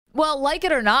Well, like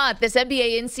it or not, this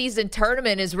NBA in-season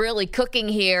tournament is really cooking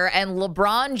here, and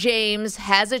LeBron James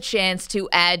has a chance to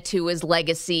add to his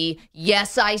legacy.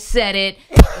 Yes, I said it.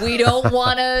 We don't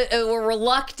want to, we're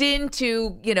reluctant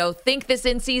to, think this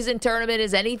in-season tournament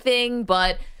is anything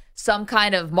but some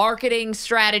kind of marketing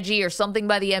strategy or something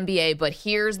by the NBA. But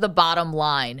here's the bottom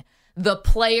line. The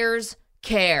players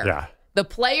care. Yeah. The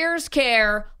players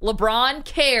care. LeBron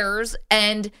cares.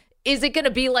 And is it going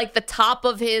to be like the top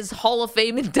of his Hall of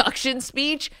Fame induction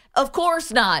speech? Of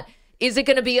course not. Is it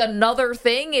going to be another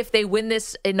thing if they win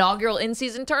this inaugural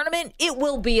in-season tournament? It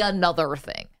will be another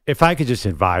thing. If I could just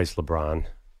advise LeBron,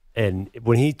 and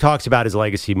when he talks about his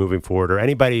legacy moving forward, or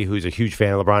anybody who's a huge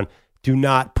fan of LeBron, do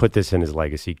not put this in his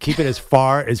legacy. Keep it as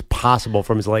far as possible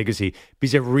from his legacy,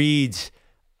 because it reads,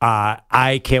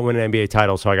 I can't win an NBA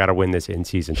title, so I got to win this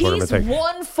in-season tournament thing. He's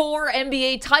won 4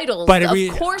 NBA titles. But of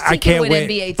course he can win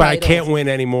NBA titles. But I can't win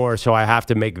anymore, so I have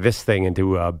to make this thing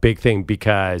into a big thing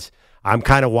because I'm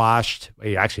kind of washed.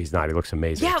 Actually, he's not. He looks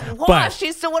amazing. Yeah, washed.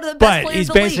 He's still one of the best players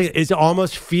in the league. It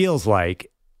almost feels like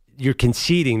you're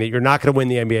conceding that you're not going to win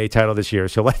the NBA title this year,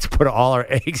 so let's put all our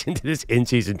eggs into this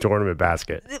in-season tournament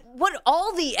basket. What,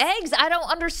 all the eggs? I don't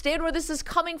understand where this is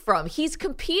coming from. He's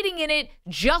competing in it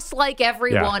just like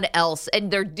everyone else, and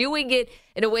they're doing it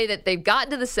in a way that they've gotten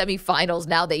to the semifinals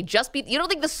now. They just beat. You don't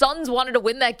think the Suns wanted to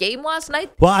win that game last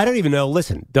night? Well, I don't even know.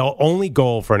 Listen, the only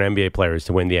goal for an NBA player is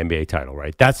to win the NBA title,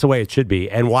 right? That's the way it should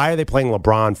be. And why are they playing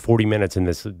LeBron 40 minutes in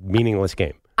this meaningless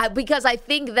game? Because I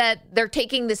think that they're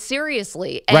taking this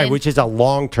seriously. And right, which is a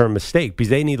long-term mistake because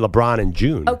they need LeBron in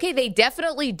June. Okay, they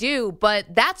definitely do, but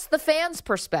that's the fans'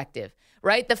 perspective,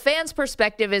 right? The fans'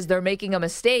 perspective is they're making a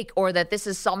mistake or that this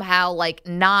is somehow like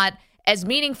not as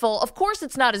meaningful. Of course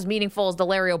it's not as meaningful as the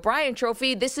Larry O'Brien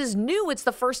trophy. This is new. It's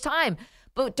the first time.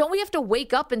 But don't we have to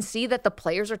wake up and see that the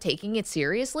players are taking it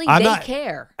seriously? They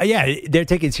care. Yeah, they're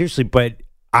taking it seriously, but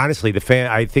honestly,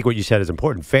 I think what you said is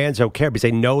important. Fans don't care because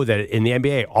they know that in the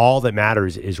NBA, all that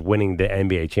matters is winning the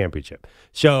NBA championship.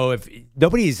 So if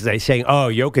nobody's saying, "Oh,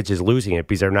 Jokic is losing it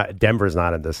because Denver's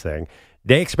not in this thing,"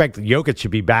 they expect Jokic to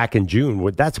be back in June.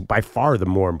 That's by far the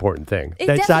more important thing.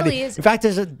 That's definitely is. In fact,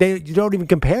 you don't even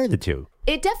compare the two.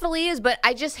 It definitely is, but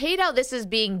I just hate how this is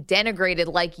being denigrated.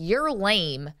 Like you're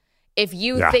lame if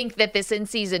you think that this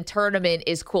in-season tournament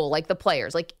is cool, like the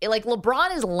players. Like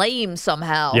LeBron is lame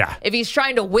somehow if he's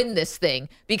trying to win this thing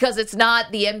because it's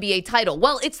not the NBA title.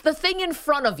 Well, it's the thing in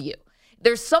front of you.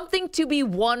 There's something to be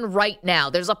won right now.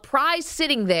 There's a prize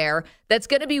sitting there that's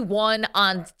going to be won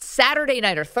on Saturday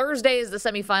night, or Thursday is the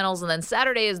semifinals, and then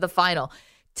Saturday is the final.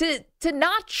 To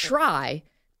not try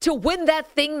to win that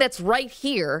thing that's right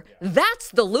here,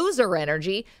 that's the loser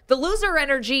energy. The loser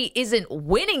energy isn't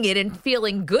winning it and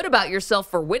feeling good about yourself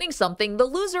for winning something. The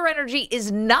loser energy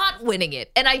is not winning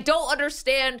it. And I don't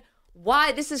understand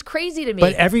why this is crazy to me.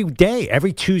 But every day,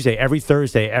 every Tuesday, every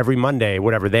Thursday, every Monday,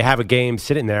 whatever, they have a game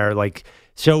sitting there.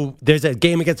 So there's a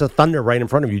game against the Thunder right in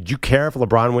front of you. Do you care if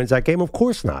LeBron wins that game? Of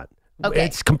course not. Okay.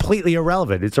 It's completely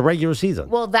irrelevant. It's a regular season.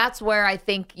 Well, that's where I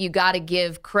think you got to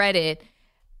give credit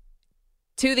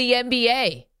to the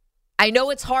NBA. I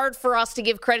know it's hard for us to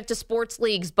give credit to sports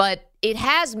leagues, but it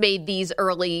has made these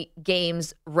early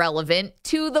games relevant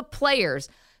to the players.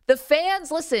 The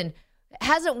fans, listen,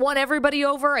 hasn't won everybody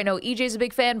over. I know EJ's a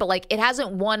big fan, but it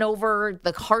hasn't won over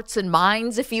the hearts and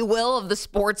minds, if you will, of the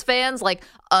sports fans. Like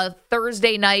a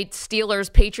Thursday night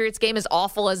Steelers-Patriots game, as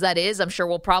awful as that is, I'm sure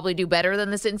we'll probably do better than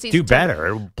this in-season. Do better.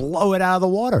 It'll blow it out of the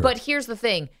water. But here's the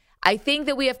thing. I think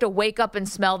that we have to wake up and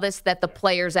smell this, that the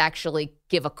players actually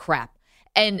give a crap.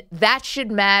 And that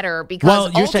should matter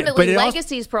because ultimately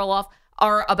legacies, Perloff,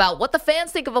 are about what the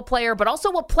fans think of a player, but also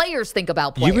what players think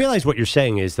about players. You realize what you're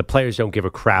saying is the players don't give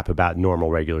a crap about normal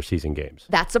regular season games.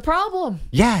 That's a problem.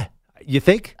 Yeah. You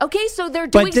think? Okay, so they're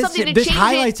doing something to change it. This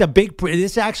highlights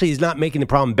this actually is not making the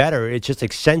problem better. It's just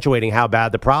accentuating how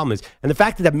bad the problem is. And the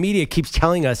fact that the media keeps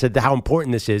telling us how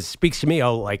important this is speaks to me,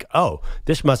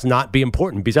 this must not be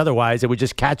important because otherwise it would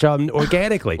just catch on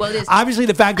organically. Well, obviously,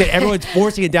 the fact that everyone's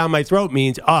forcing it down my throat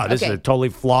means, this is a totally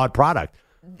flawed product.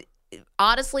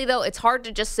 Honestly, though, it's hard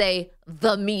to just say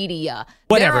the media.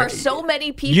 Whatever. There are so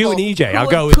many people. You and EJ. I'll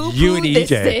go with you and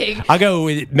EJ. I'll go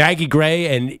with Maggie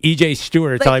Gray and EJ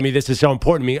Stewart telling me this is so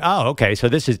important to me. Oh, okay. So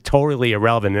this is totally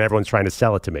irrelevant and everyone's trying to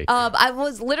sell it to me. I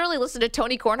was literally listening to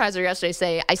Tony Kornheiser yesterday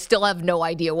say, I still have no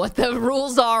idea what the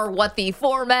rules are, what the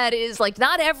format is.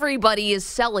 Not everybody is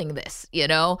selling this,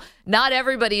 Not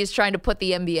everybody is trying to put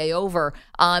the NBA over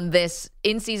on this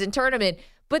in-season tournament.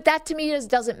 But that to me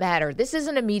doesn't matter. This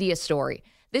isn't a media story.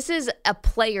 This is a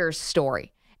player's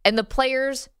story. And the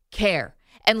players care.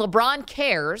 And LeBron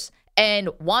cares. and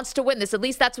wants to win this. At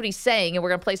least that's what he's saying, and we're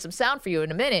going to play some sound for you in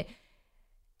a minute.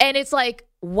 And it's like,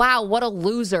 wow, what a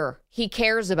loser. He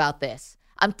cares about this.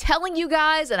 I'm telling you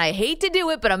guys, and I hate to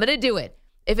do it, but I'm going to do it.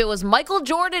 If it was Michael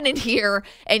Jordan in here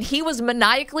and he was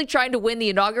maniacally trying to win the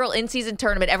inaugural in-season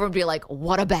tournament, everyone would be like,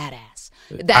 what a badass.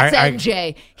 That's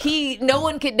MJ. No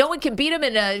one can beat him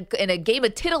in a game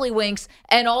of tiddlywinks,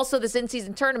 and also this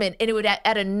in-season tournament, and it would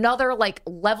add another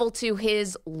level to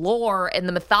his lore and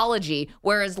the mythology.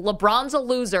 Whereas LeBron's a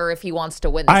loser if he wants to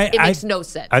win this. It makes no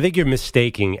sense. I think you're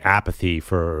mistaking apathy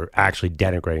for actually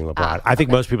denigrating LeBron. I think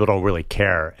most people don't really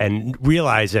care and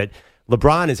realize that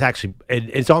LeBron is actually,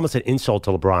 it's almost an insult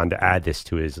to LeBron to add this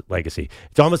to his legacy.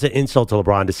 It's almost an insult to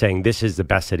LeBron to saying this is the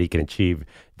best that he can achieve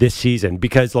this season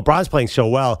because LeBron's playing so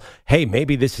well. Hey,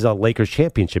 maybe this is a Lakers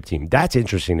championship team. That's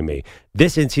interesting to me.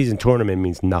 This in-season tournament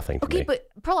means nothing to me. Okay, but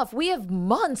Perloff, we have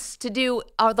months to do,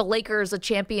 are the Lakers a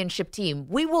championship team?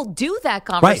 We will do that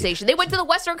conversation. Right. They went to the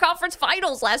Western Conference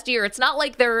Finals last year. It's not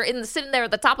like they're sitting there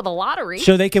at the top of the lottery.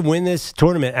 So they can win this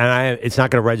tournament, and it's not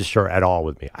going to register at all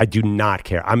with me. I do not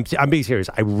care. I'm being serious.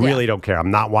 I really don't care.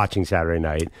 I'm not watching Saturday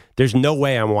night. There's no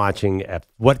way I'm watching.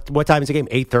 What time is the game?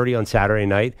 8:30 on Saturday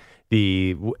night.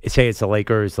 Say it's the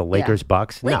Lakers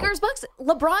Bucks. Lakers Bucks.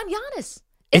 LeBron Giannis.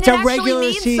 It's a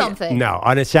regular season. Something. No,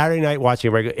 on a Saturday night watching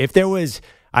a regular. If there was.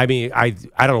 I mean, I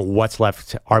don't know what's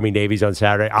left. Army Navy's on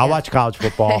Saturday. I'll watch college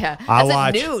football. I'll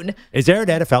watch. At noon. Is there an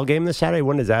NFL game this Saturday?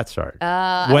 When does that start?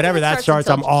 Whenever that starts,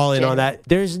 I'm all in on that.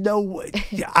 There's no.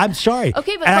 I'm sorry.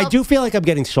 Okay, but I do feel like I'm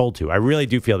getting sold to. I really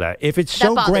do feel that. If it's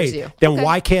so great, then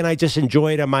why can't I just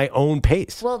enjoy it at my own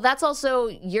pace? Well, that's also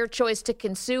your choice to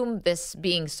consume this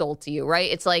being sold to you, right?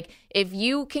 It's like if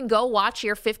you can go watch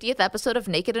your 50th episode of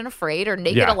Naked and Afraid or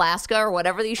Naked Alaska or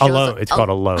whatever these shows. Alone. It's called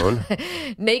Alone.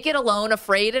 Naked Alone,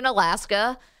 Afraid in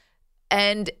Alaska,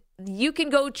 and you can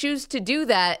go choose to do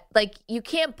that. Like, you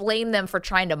can't blame them for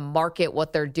trying to market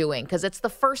what they're doing because it's the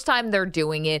first time they're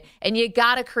doing it, and you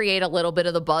got to create a little bit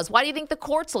of the buzz. Why do you think the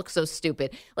courts look so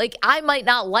stupid? Like, I might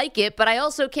not like it, but I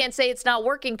also can't say it's not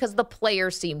working because the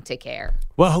players seem to care.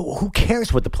 Well, who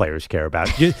cares what the players care about?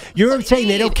 You're saying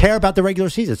they don't care about the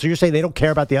regular season, so you're saying they don't care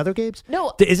about the other games?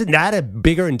 No. Isn't that a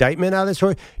bigger indictment out of the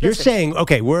story? You're saying,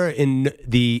 okay, we're in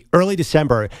the early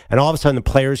December, and all of a sudden the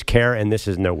players care, and this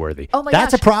is noteworthy. Oh my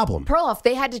That's gosh. a problem. Perloff,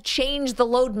 they had to change the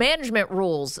load management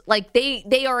rules. Like,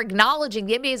 they are acknowledging,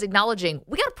 the NBA is acknowledging,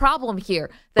 we got a problem here,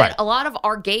 that a lot of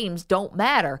our games don't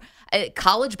matter.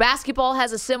 College basketball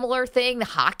has a similar thing.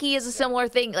 Hockey is a similar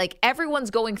thing. Like,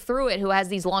 everyone's going through it who has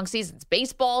these long seasons.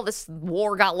 Baseball, this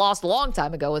war got lost a long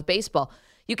time ago with baseball.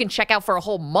 You can check out for a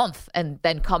whole month and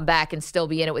then come back and still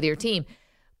be in it with your team.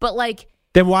 But, like...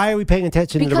 Then why are we paying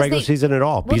attention to the regular season at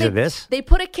all? Because of this? They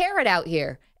put a carrot out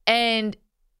here. And,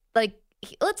 like,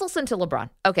 let's listen to LeBron.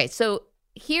 Okay, so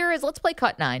let's play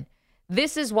cut 9.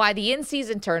 This is why the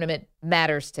in-season tournament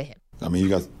matters to him. I mean, you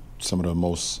got some of the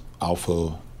most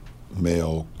alpha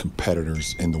male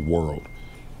competitors in the world.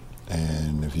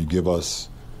 And if you give us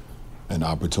an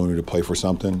opportunity to play for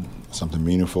something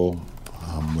meaningful,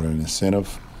 with an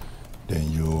incentive,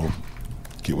 then you'll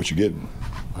get what you're getting.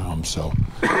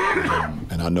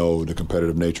 And I know the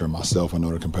competitive nature in myself. I know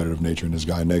the competitive nature in this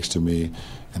guy next to me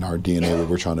and our DNA that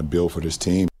we're trying to build for this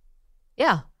team.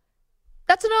 Yeah.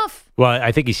 That's enough. Well,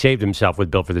 I think he saved himself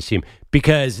with Built for this team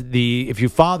because if you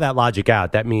follow that logic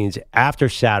out, that means after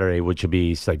Saturday, which will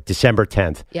be like December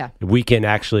 10th, we can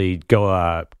actually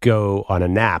go on a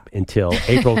nap until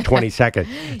April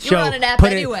 22nd. You're on a nap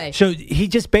anyway. So he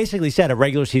just basically said a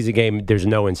regular season game, there's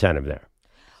no incentive there,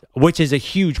 which is a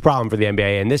huge problem for the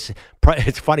NBA. And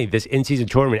it's funny, this in-season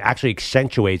tournament actually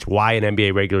accentuates why an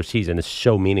NBA regular season is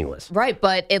so meaningless. Right,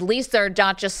 but at least they're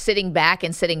not just sitting back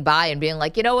and sitting by and being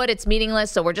like, you know what, it's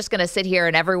meaningless, so we're just going to sit here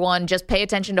and everyone just pay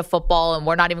attention to football and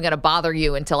we're not even going to bother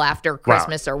you until after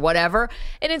Christmas or whatever.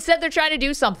 And instead they're trying to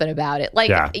do something about it. Like,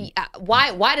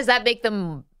 why does that make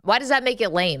them... Why does that make it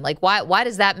lame? Like, why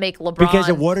does that make LeBron... Because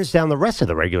it waters down the rest of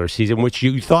the regular season, which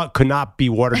you thought could not be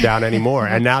watered down anymore.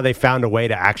 And now they found a way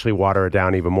to actually water it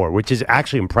down even more, which is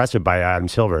actually impressive by Adam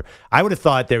Silver. I would have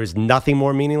thought there was nothing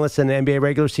more meaningless than the NBA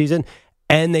regular season.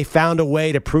 And they found a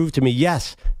way to prove to me,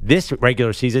 yes, this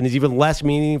regular season is even less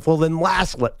meaningful than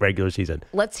last regular season.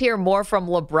 Let's hear more from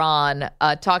LeBron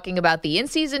talking about the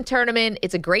in-season tournament.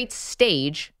 It's a great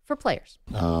stage for players.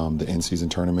 The in-season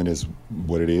tournament is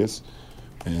what it is.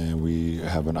 And we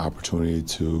have an opportunity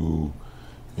to,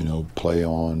 play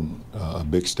on a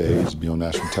big stage, be on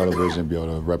national television, be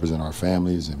able to represent our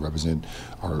families and represent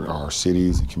our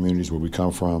cities and communities where we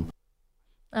come from.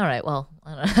 All right, well,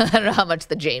 I don't know how much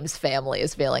the James family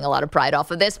is feeling a lot of pride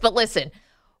off of this, but listen,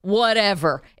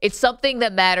 whatever. It's something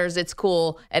that matters. It's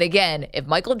cool. And again, if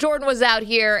Michael Jordan was out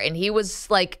here and he was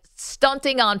like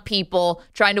stunting on people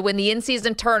trying to win the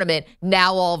in-season tournament,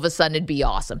 now all of a sudden it'd be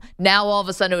awesome. Now all of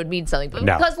a sudden it would mean something. But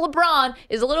because LeBron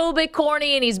is a little bit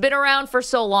corny and he's been around for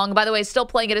so long, by the way, still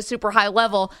playing at a super high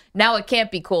level, now it can't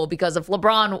be cool because if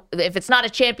it's not a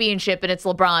championship and it's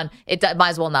LeBron, it might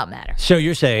as well not matter. So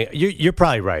you're saying, you're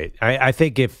probably right. I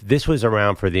think if this was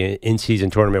around for the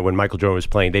in-season tournament when Michael Jordan was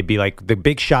playing, they'd be like the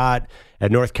big shot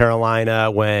at North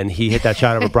Carolina when he hit that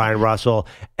shot over Brian Russell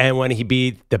and when he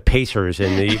beat the Pacers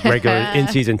in the regular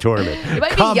in-season tournament. It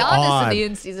might be Giannis in the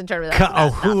in-season tournament.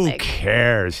 Who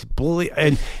cares?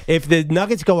 And if the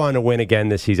Nuggets go on to win again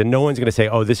this season, no one's going to say,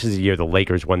 oh, this is the year the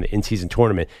Lakers won the in-season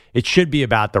tournament. It should be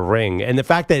about the ring. And the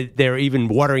fact that they're even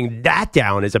watering that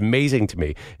down is amazing to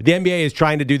me. The NBA is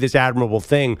trying to do this admirable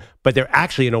thing, but they're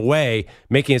actually, in a way,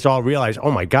 making us all realize, oh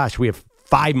my gosh, we have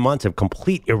 5 months of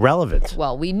complete irrelevance.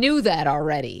 Well, we knew that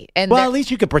already. And at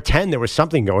least you could pretend there was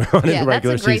something going on in the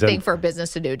regular season. That's a great thing for a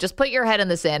business to do. Just put your head in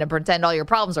the sand and pretend all your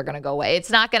problems are going to go away. It's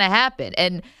not going to happen.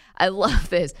 And I love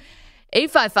this.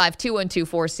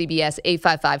 855-212-4CBS,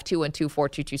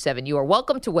 855-212-4227. You are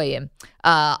welcome to weigh in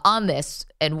on this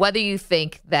and whether you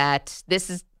think that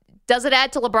does it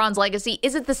add to LeBron's legacy?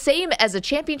 Is it the same as a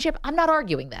championship? I'm not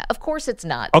arguing that. Of course it's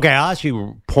not. Okay, I'll ask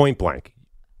you point blank.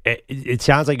 It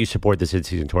sounds like you support this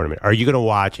in-season tournament. Are you going to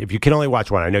watch, if you can only watch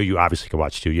one, I know you obviously can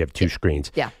watch two, you have two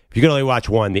screens. Yeah. If you can only watch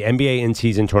one, the NBA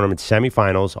in-season tournament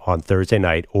semifinals on Thursday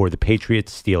night or the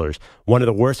Patriots-Steelers, one of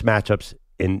the worst matchups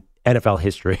in NFL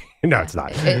history. No, it's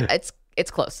not. It's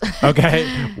close. Okay.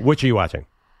 Which are you watching?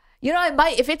 You know, I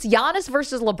might, if it's Giannis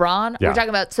versus LeBron, we're talking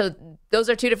about, so those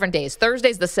are 2 different days.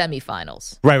 Thursday's the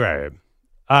semifinals. Right.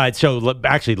 Actually,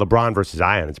 LeBron versus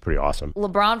Zion, it's pretty awesome.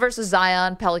 LeBron versus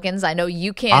Zion, Pelicans. I know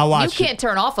you can't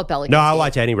turn off a Pelicans game. I'll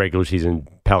watch any regular season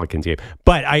Pelicans game.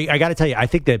 But I got to tell you, I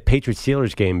think the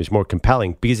Patriots-Steelers game is more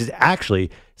compelling because it's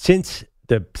actually, since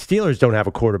the Steelers don't have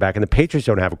a quarterback and the Patriots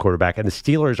don't have a quarterback and the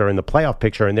Steelers are in the playoff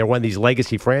picture and they're one of these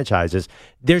legacy franchises,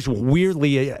 there's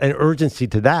weirdly an urgency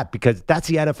to that because that's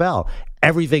the NFL.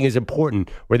 Everything is important.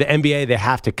 Where the NBA, they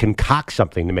have to concoct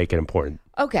something to make it important.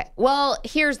 Okay. Well,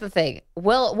 here's the thing.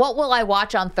 What will I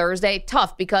watch on Thursday?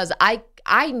 Tough, because I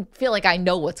feel like I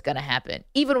know what's going to happen.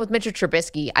 Even with Mitchell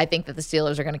Trubisky, I think that the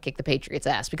Steelers are going to kick the Patriots'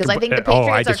 ass because I think the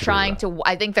Patriots are trying to.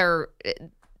 I think they're.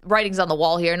 Writing's on the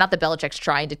wall here. Not that Belichick's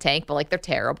trying to tank, but like they're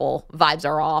terrible. Vibes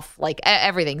are off. Like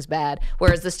everything's bad.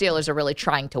 Whereas the Steelers are really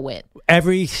trying to win.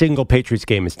 Every single Patriots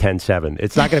game is 10-7.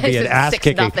 It's not going to be an ass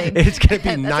kicking. It's going to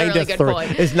be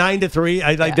 9-3. It's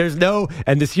 9-3. There's no.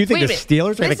 And this, you think the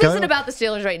Steelers are going to come? This isn't about the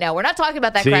Steelers right now. We're not talking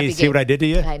about that crappy game. See what I did to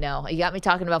you? I know. You got me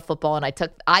talking about football, and I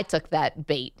took that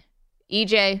bait.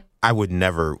 EJ, I would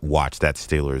never watch that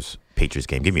Steelers Patriots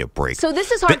game. Give me a break. So this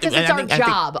is hard because it's our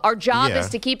job. Our job is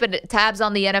to keep tabs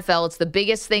on the NFL. It's the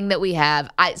biggest thing that we have.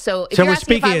 So we're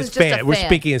speaking as fans. We're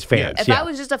speaking as fans. If I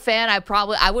was just a fan,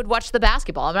 I would watch the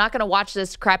basketball. I'm not going to watch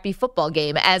this crappy football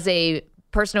game. As a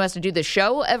person who has to do the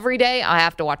show every day, I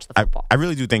have to watch the football. I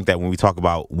really do think that when we talk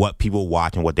about what people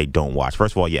watch and what they don't watch,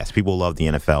 first of all, yes, people love the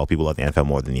NFL. People love the NFL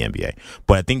more than the NBA.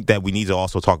 But I think that we need to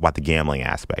also talk about the gambling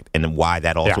aspect and why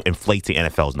that also inflates the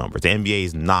NFL's numbers. The NBA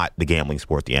is not the gambling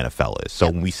sport the NFL is. So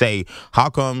when we say, how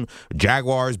come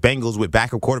Jaguars, Bengals with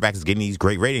backup quarterbacks is getting these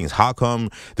great ratings? How come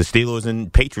the Steelers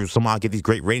and Patriots somehow get these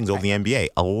great ratings over the NBA?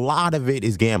 A lot of it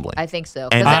is gambling. I think so.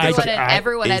 Because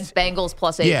everyone had Bengals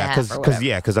plus 8.5.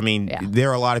 Because I mean, there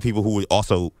are a lot of people who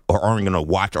also aren't going to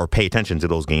watch or pay attention to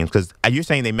those games because you're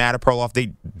saying they matter, Perloff.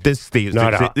 This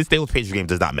Steelers Patriots game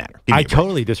does not matter. I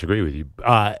totally disagree with you.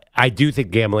 I do think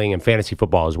gambling and fantasy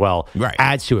football as well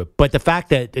adds to it. But the fact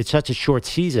that it's such a short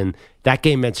season, that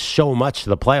game meant so much to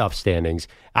the playoff standings.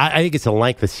 I think it's the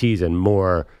length of season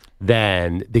more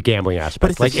than the gambling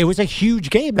aspect. It was a huge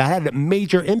game that had a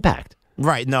major impact.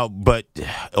 Right, no, but you're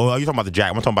talking about the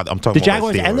Jaguars. I'm talking the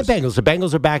Jaguars and the Bengals. The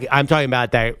Bengals are back. I'm talking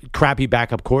about that crappy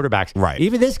backup quarterbacks. Right.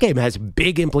 Even this game has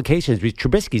big implications because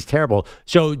Trubisky's terrible.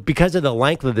 So because of the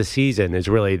length of the season is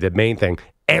really the main thing.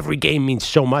 Every game means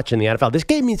so much in the NFL. This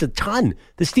game means a ton.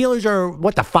 The Steelers are,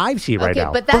 the 5 seed right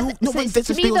now? But the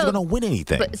Steelers are going to win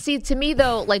anything. But see, to me,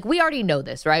 though, we already know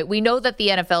this, right? We know that the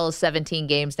NFL is 17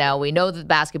 games now. We know that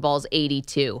basketball is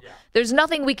 82. Yeah. There's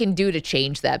nothing we can do to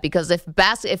change that because if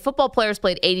football players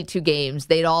played 82 games,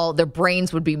 their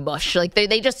brains would be mush.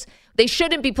 They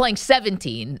shouldn't be playing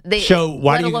 17. Let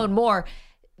alone more.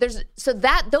 Those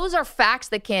are facts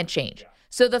that can't change.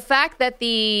 So the fact that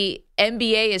the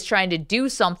NBA is trying to do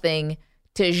something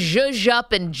to zhuzh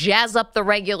up and jazz up the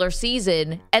regular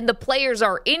season, and the players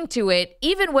are into it,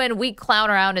 even when we clown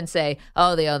around and say,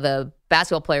 the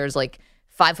basketball players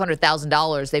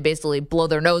 $500,000, they basically blow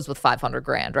their nose with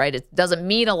 $500,000, right? It doesn't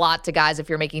mean a lot to guys if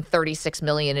you're making $36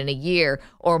 million in a year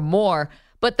or more.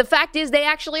 But the fact is, they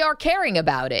actually are caring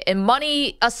about it. And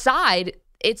money aside,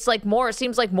 it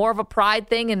seems like more of a pride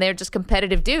thing, and they're just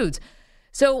competitive dudes.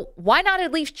 So why not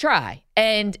at least try?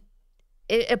 And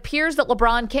it appears that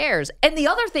LeBron cares. And the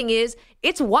other thing is,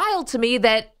 it's wild to me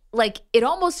that, it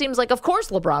almost seems like, of course,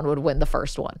 LeBron would win the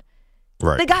first one.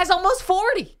 Right. The guy's almost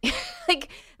 40.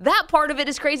 That part of it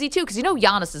is crazy, too, because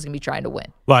Giannis is going to be trying to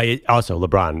win. Well, also,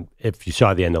 LeBron, if you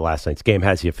saw the end of last night's game,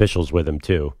 has the officials with him,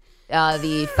 too.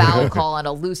 The foul call on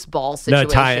a loose ball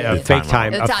situation. A fake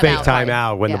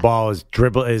timeout when the ball is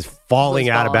falling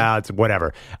out of bounds,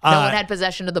 whatever. No one had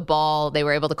possession of the ball. They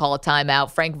were able to call a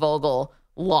timeout. Frank Vogel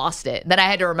lost it. Then I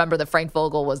had to remember that Frank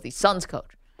Vogel was the Suns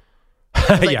coach.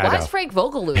 I was why is Frank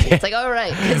Vogel losing? It's all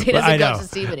right, because he doesn't coach the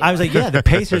team anymore. I was the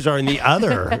Pacers are in the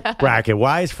other bracket.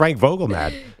 Why is Frank Vogel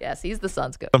mad? Yes, he's the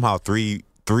Suns coach. Somehow three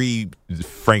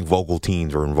Frank Vogel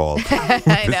teams are involved.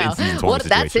 I know.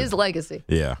 That's his legacy.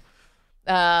 Yeah.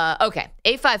 Okay.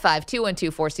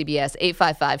 855-212-4CBS,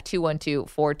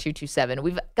 855-212-4227.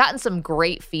 We've gotten some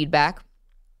great feedback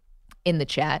in the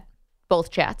chat, both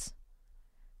chats.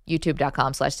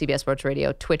 YouTube.com/CBS Sports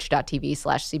Radio,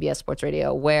 Twitch.tv/CBS Sports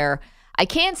Radio, where I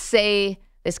can't say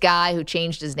this guy who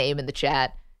changed his name in the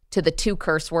chat to the 2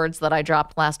 curse words that I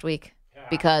dropped last week,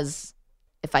 because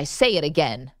if I say it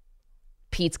again,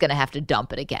 Pete's going to have to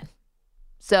dump it again.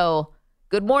 So,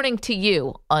 good morning to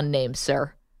you, unnamed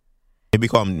sir. Maybe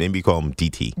call him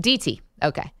DT. DT,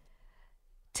 okay.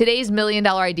 Today's $1 million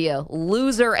idea,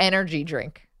 loser energy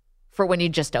drink for when you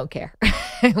just don't care.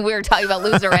 We were talking about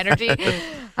loser energy.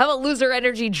 How about loser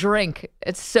energy drink?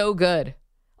 It's so good.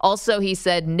 Also, he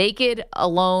said, naked,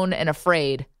 alone, and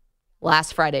afraid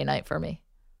last Friday night for me.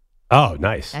 Oh,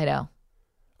 nice. I know.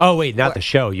 Oh, wait, not the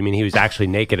show. You mean he was actually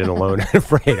naked and alone and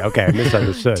afraid. Okay, I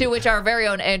misunderstood. To which our very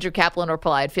own Andrew Kaplan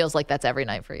replied, feels like that's every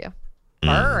night for you.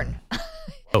 Burn.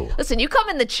 Oh. Listen, you come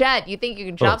in the chat, you think you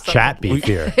can drop something. Chat beef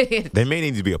here. There may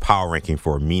need to be a power ranking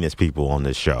for meanest people on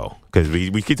this show, because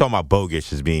we keep talking about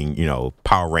Bogish as being,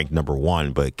 power rank number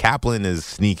 1, but Kaplan is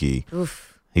sneaky. Oof.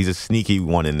 He's a sneaky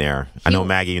one in there. I know,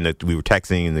 Maggie, we were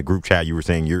texting in the group chat, you were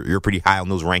saying you're pretty high on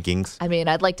those rankings. I mean,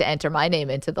 I'd like to enter my name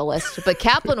into the list, but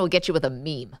Kaplan will get you with a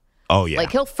meme. Oh, yeah.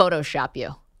 He'll Photoshop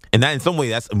you. And that, in some way,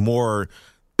 that's more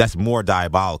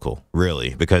diabolical,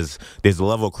 really, because there's a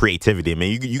level of creativity. I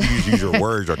mean, you can just use your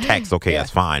words or text, okay,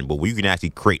 that's fine, but you can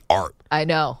actually create art. I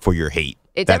know. For your hate.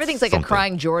 Everything's like a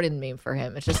crying Jordan meme for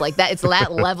him. It's just like that. It's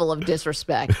that level of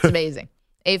disrespect. It's amazing.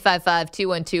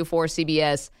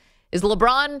 855-212-4CBS. Is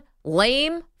LeBron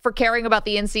lame for caring about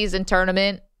the in-season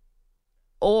tournament,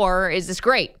 or is this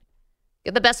great?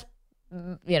 You're the best,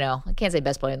 I can't say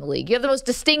best player in the league. You're the most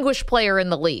distinguished player in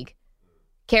the league.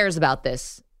 Cares about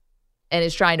this and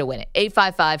is trying to win it.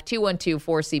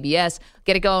 855-212-4CBS.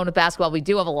 Get it going with basketball. We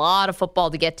do have a lot of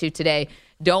football to get to today.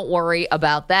 Don't worry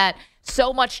about that.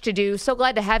 So much to do. So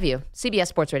glad to have you. CBS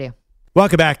Sports Radio.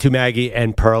 Welcome back to Maggie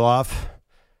and Perloff.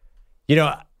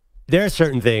 There are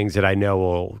certain things that I know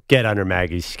will get under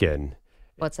Maggie's skin.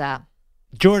 What's that?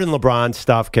 Jordan LeBron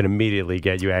stuff can immediately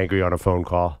get you angry on a phone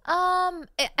call.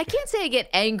 I can't say I get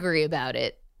angry about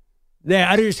it. Yeah,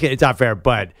 I understand it's not fair,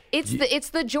 but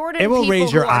it's the Jordan it will people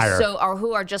raise your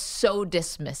who are just so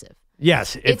dismissive.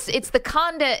 Yes, it's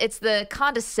the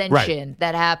condescension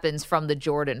that happens from the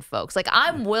Jordan folks.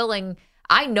 I'm willing.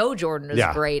 I know Jordan is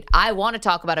great. I want to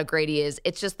talk about how great he is.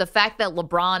 It's just the fact that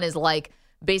LeBron is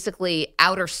basically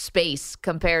outer space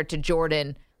compared to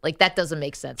Jordan. That doesn't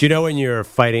make sense. Do you know when you're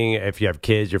fighting? If you have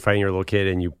kids, you're fighting your little kid,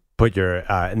 and you put your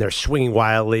and they're swinging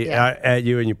wildly at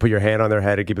you, and you put your hand on their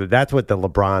head and keep it. That's what the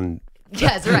LeBron.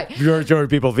 Yes, right. Jordan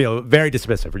people feel very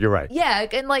dismissive. You're right. Yeah,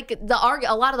 and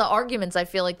a lot of the arguments I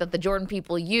feel that the Jordan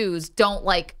people use don't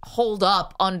hold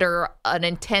up under a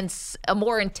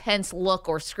more intense look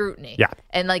or scrutiny. Yeah.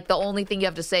 And the only thing you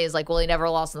have to say is well, he never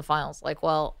lost in the finals.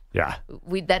 Yeah.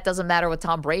 That doesn't matter with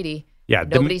Tom Brady. Yeah.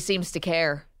 Nobody seems to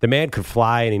care. The man could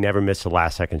fly and he never missed the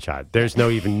last second shot. There's no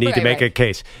even need to make a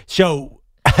case. So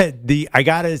I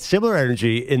got a similar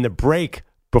energy in the break.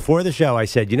 Before the show, I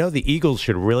said, the Eagles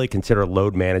should really consider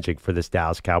load managing for this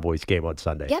Dallas Cowboys game on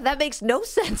Sunday. Yeah, that makes no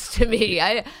sense to me.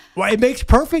 Well, it makes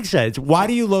perfect sense. Why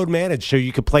do you load manage so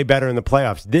you can play better in the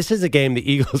playoffs? This is a game the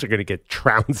Eagles are going to get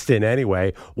trounced in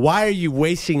anyway. Why are you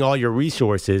wasting all your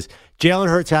resources? Jalen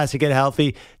Hurts has to get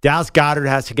healthy. Dallas Goedert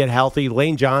has to get healthy.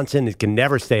 Lane Johnson can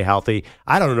never stay healthy.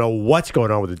 I don't know what's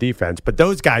going on with the defense, but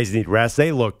those guys need rest.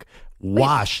 They look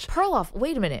washed. Perloff,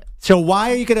 wait a minute. So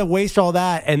why are you going to waste all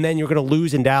that and then you're going to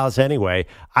lose in Dallas anyway?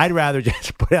 I'd rather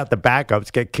just put out the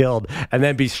backups, get killed, and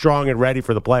then be strong and ready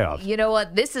for the playoffs. You know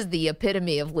what? This is the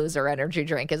epitome of loser energy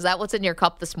drink. Is that what's in your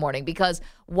cup this morning? Because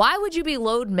why would you be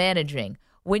load managing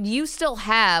when you still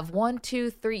have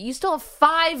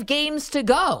 5 games to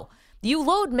go? You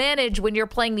load manage when you're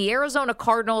playing the Arizona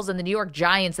Cardinals and the New York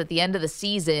Giants at the end of the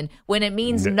season when it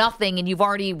means nothing and you've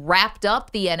already wrapped up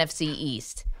the NFC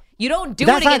East. You don't do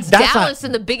it against Dallas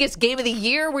in the biggest game of the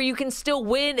year where you can still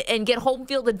win and get home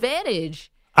field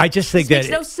advantage. I just think makes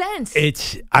no sense.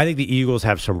 I think the Eagles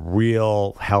have some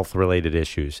real health-related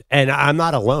issues. And I'm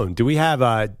not alone. Do we have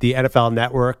the NFL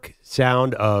Network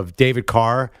sound of David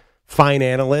Carr, fine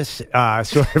analyst,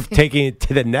 sort of taking it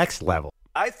to the next level?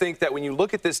 I think that when you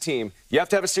look at this team, you have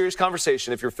to have a serious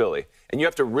conversation if you're Philly. And you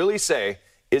have to really say,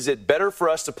 is it better for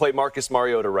us to play Marcus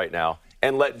Mariota right now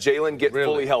and let Jalen get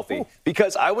fully healthy? Ooh.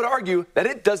 Because I would argue that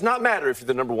it does not matter if you're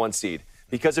the number 1 seed.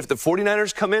 Because if the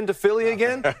 49ers come into Philly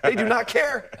again, they do not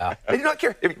care. They do not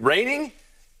care. If raining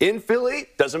in Philly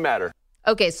doesn't matter.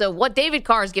 Okay, so what David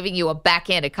Carr is giving you a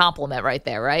backhanded compliment right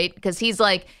there, right? Because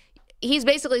he's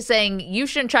basically saying you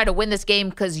shouldn't try to win this game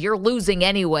because you're losing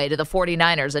anyway to the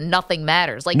 49ers and nothing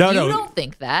matters. You don't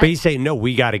think that. But he's saying, no,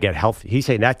 we got to get healthy. He's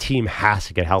saying that team has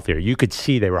to get healthier. You could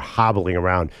see they were hobbling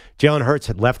around. Jalen Hurts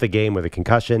had left the game with a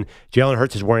concussion. Jalen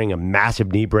Hurts is wearing a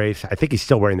massive knee brace. I think he's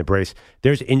still wearing the brace.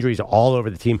 There's injuries all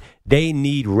over the team. They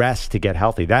need rest to get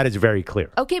healthy. That is very clear.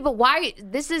 Okay, but why?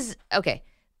 Okay.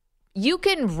 You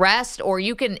can rest or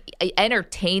you can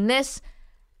entertain this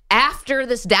after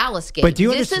this Dallas game. But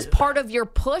this is part of your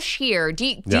push here. Do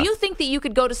you think that you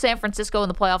could go to San Francisco in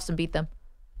the playoffs and beat them?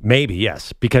 Maybe,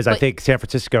 yes, because I think San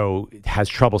Francisco has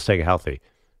trouble staying healthy.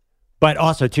 But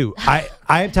also, too, I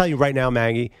am telling you right now,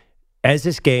 Maggie, as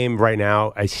this game right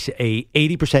now, a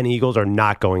 80% Eagles are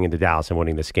not going into Dallas and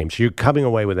winning this game. So you're coming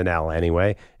away with an L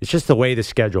anyway. It's just the way the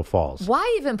schedule falls.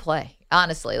 Why even play?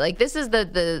 Honestly, this is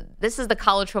the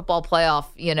college football playoff,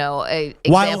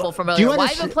 example from earlier. Why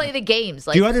even play the games?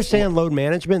 Do you understand load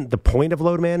management? The point of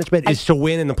load management is to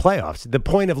win in the playoffs. The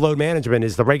point of load management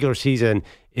is the regular season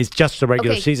is just the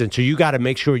regular season. So you got to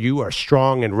make sure you are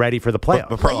strong and ready for the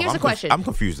playoffs. But here's the question. I'm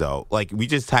confused, though. We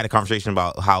just had a conversation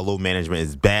about how load management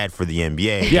is bad for the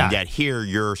NBA. Yeah. And yet here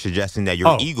you're suggesting that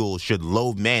your Eagles should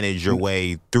load manage your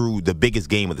way through the biggest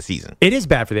game of the season. It is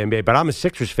bad for the NBA, but I'm a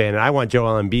Sixers fan, and I want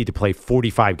Joel Embiid to play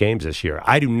 45 games this year.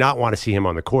 I do not want to see him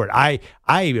on the court. I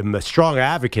am a strong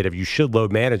advocate of you should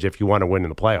load manage if you want to win in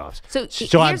the playoffs.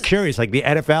 So I'm curious, the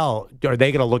NFL, are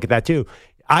they going to look at that too?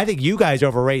 I think you guys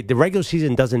overrate. The regular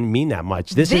season doesn't mean that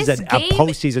much. This is a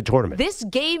postseason tournament. This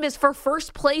game is for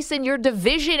first place in your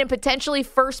division and potentially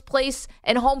first place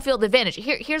and home field advantage.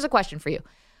 Here's a question for you.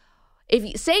 If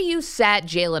you sat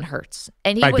Jalen Hurts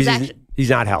and he's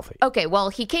not healthy. Okay, well,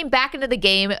 he came back into the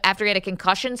game after he had a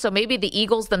concussion, so maybe the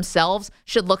Eagles themselves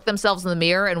should look themselves in the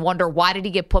mirror and wonder why did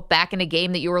he get put back in a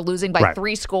game that you were losing by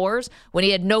 3 scores when he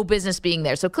had no business being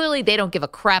there. So clearly they don't give a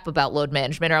crap about load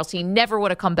management or else he never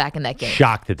would have come back in that game.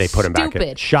 Shocked that they put him back in.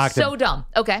 Stupid. Shocked. So dumb.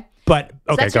 Okay. But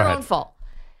so that's your ahead. own fault.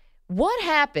 What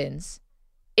happens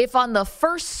if on the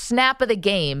first snap of the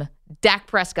game, Dak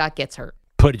Prescott gets hurt?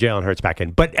 Put Jalen Hurts back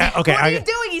in. But okay, what are you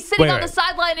doing? He's sitting on the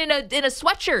sideline in a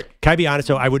sweatshirt. Can I be honest?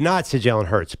 So I would not say Jalen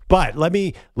Hurts. But let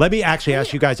me actually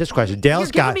ask you guys this question. You're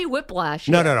giving me whiplash.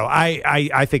 No.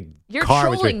 I think you're Carr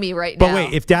trolling me right now. But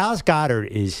wait, if Dallas Goedert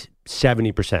is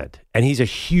 70% and he's a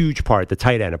huge part, the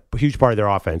tight end, a huge part of their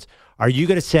offense, are you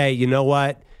going to say, you know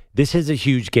what? This is a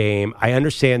huge game. I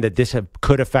understand that this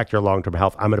could affect your long-term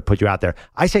health. I'm going to put you out there.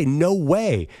 I say, no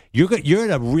way. You're in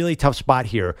a really tough spot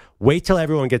here. Wait till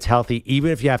everyone gets healthy,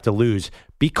 even if you have to lose.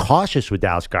 Be cautious with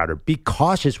Dallas Goedert. Be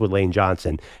cautious with Lane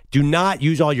Johnson. Do not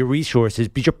use all your resources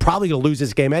because you're probably going to lose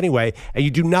this game anyway, and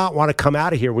you do not want to come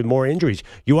out of here with more injuries.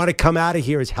 You want to come out of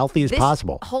here as healthy as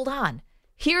possible. Hold on.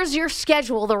 Here's your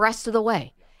schedule the rest of the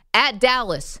way. At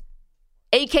Dallas,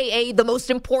 a.k.a. the most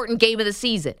important game of the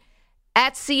season.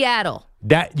 At Seattle.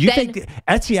 Think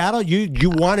at Seattle you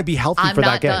want to be healthy for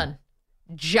that game? I'm not done.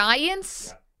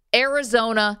 Giants,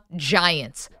 Arizona,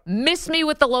 Giants. Miss me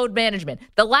with the load management.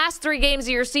 The last 3 games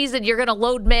of your season, you're going to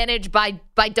load manage by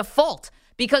default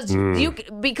because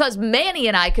Manny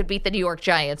and I could beat the New York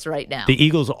Giants right now. The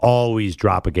Eagles always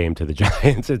drop a game to the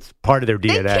Giants. It's part of their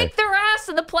DNA. They kick their ass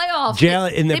in the playoffs.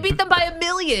 They beat them by 1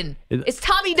 million. It's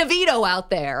Tommy DeVito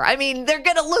out there. I mean, they're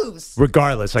going to lose.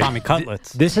 Regardless. Tommy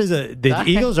Cutlets. The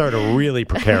Eagles are in a really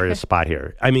precarious spot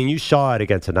here. I mean, you saw it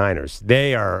against the Niners.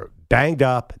 They are banged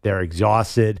up. They're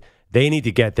exhausted. They need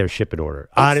to get their ship in order.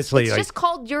 Honestly. It's just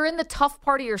called you're in the tough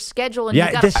part of your schedule and you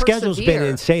got to the schedule's been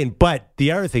insane. But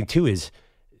the other thing, too, is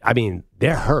I mean,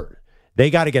 they're hurt. They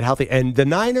got to get healthy. And the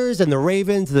Niners and the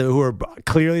Ravens, who are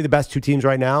clearly the best two teams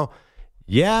right now,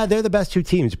 yeah, they're the best two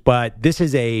teams, but this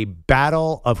is a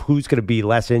battle of who's going to be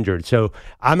less injured. So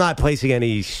I'm not placing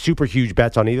any super huge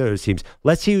bets on either of those teams.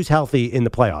 Let's see who's healthy in the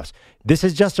playoffs. This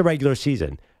is just a regular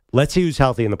season. Let's see who's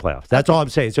healthy in the playoffs. That's all I'm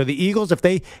saying. So the Eagles, if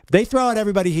they throw out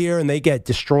everybody here and they get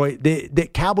destroyed, the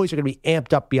Cowboys are going to be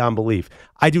amped up beyond belief.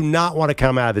 I do not want to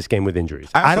come out of this game with injuries.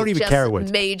 I don't even care what.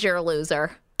 Major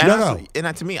loser.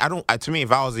 And to me,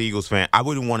 if I was an Eagles fan, I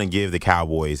wouldn't want to give the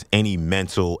Cowboys any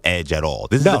mental edge at all.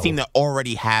 This is a team that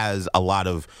already has a lot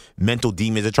of mental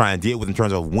demons they're trying to deal with in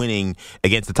terms of winning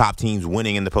against the top teams,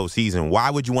 winning in the postseason.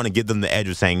 Why would you want to give them the edge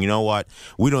of saying, you know what,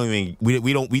 we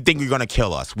think you're going to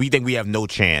kill us. We think we have no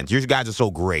chance. Your guys are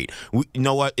so great. You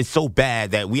know what? It's so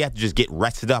bad that we have to just get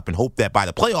rested up and hope that by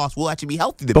the playoffs we'll actually be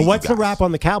healthy. But what's the wrap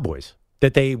on the Cowboys?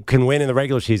 That they can win in the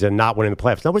regular season and not win in the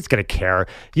playoffs. Nobody's going to care.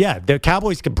 Yeah, the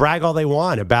Cowboys can brag all they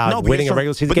want about winning a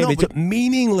regular season game. It's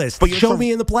meaningless. But show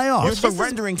me in the playoffs. You're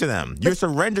surrendering to them. You're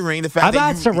surrendering the fact I'm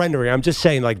not surrendering. I'm just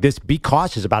saying, like, this. Be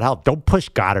cautious about health. Don't push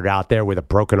Goddard out there with a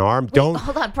broken arm. Don't.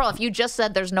 Hold on, Perloff. You just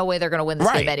said there's no way they're going to win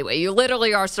this game anyway. You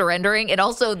literally are surrendering. And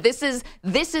also, this is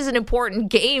an important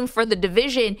game for the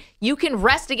division. You can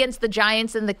rest against the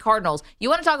Giants and the Cardinals. You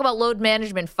want to talk about load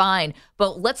management, fine.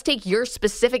 But let's take your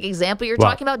specific example you're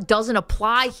talking about doesn't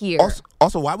apply here.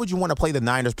 Also, why would you want to play the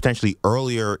Niners potentially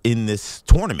earlier in this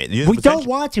tournament? We don't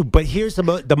want to, but here's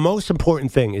the most important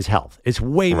thing is health. It's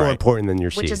way more important than your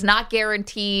seed. Which is not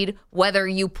guaranteed whether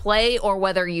you play or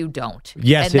whether you don't.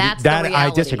 Yes, and that's the reality. I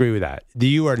disagree with that.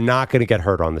 You are not going to get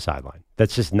hurt on the sideline.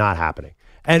 That's just not happening.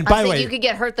 And by the way, you could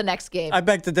get hurt the next game. I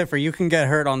beg to differ. You can get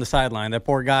hurt on the sideline. That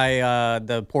poor guy,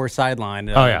 the poor sideline,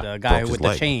 the guy with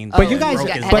the chains. But you guys,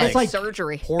 but it's like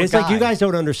surgery. It's like you guys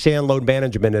don't understand load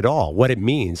management at all. What it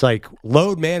means, like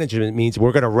load management means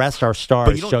we're going to rest our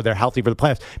stars so they're healthy for the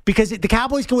playoffs. Because the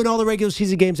Cowboys can win all the regular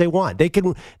season games they want. They can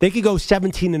go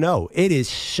 17-0. It is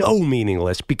so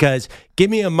meaningless because give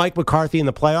me a Mike McCarthy in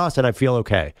the playoffs and I feel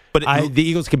okay. But the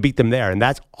Eagles can beat them there, and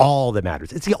that's all that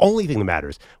matters. It's the only thing that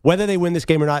matters. Whether they win this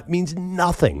game or not means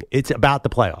nothing. It's about the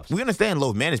playoffs. We understand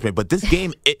load management, but this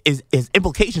game is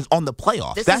implications on the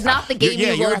playoffs. This is not the game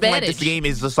you load manage. Like this game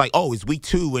is just like, it's week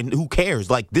 2 and who cares?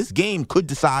 Like this game could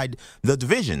decide the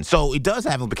division. So it does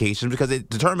have implications because it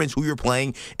determines who you're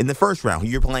playing in the first round, who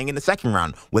you're playing in the second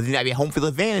round, whether you have a home field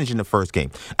advantage in the first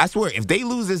game. I swear, if they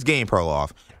lose this game,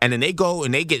 Perloff, and then they go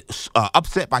and they get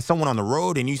upset by someone on the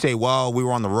road, and you say, well, we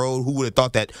were on the road, who would have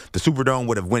thought that the Superdome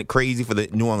would have went crazy for the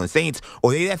New Orleans Saints,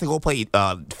 or they have to go play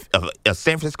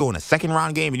San Francisco in a second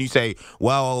round game, and you say,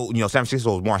 well, San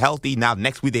Francisco was more healthy. Now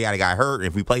next week they got a guy hurt, and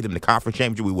if we played them in the conference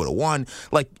championship, we would have won.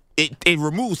 Like it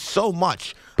removes so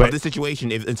much of the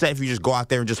situation. Instead, if you just go out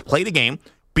there and just play the game,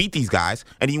 beat these guys,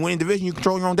 and you win in division, you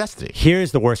control your own destiny.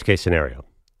 Here's the worst case scenario.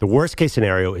 The worst case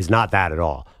scenario is not that at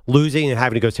all. Losing and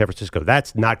having to go to San Francisco,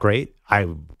 that's not great. I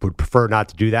would prefer not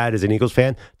to do that as an Eagles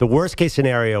fan. The worst case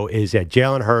scenario is that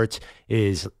Jalen Hurts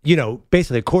is,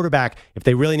 basically a quarterback, if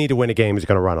they really need to win a game, is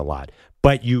going to run a lot.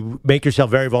 But you make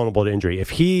yourself very vulnerable to injury. If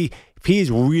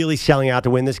he's really selling out to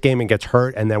win this game and gets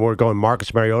hurt, and then we're going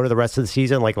Marcus Mariota the rest of the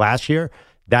season like last year,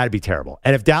 that'd be terrible.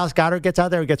 And if Dallas Goedert gets out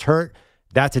there and gets hurt,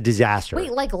 that's a disaster.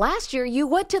 Wait, like last year, you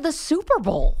went to the Super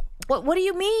Bowl. What do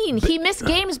you mean? He missed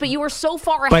games, but you were so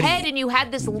far ahead, and you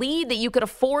had this lead that you could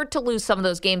afford to lose some of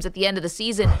those games at the end of the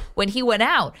season when he went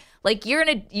out. Like you're.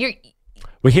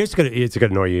 Well, it's going to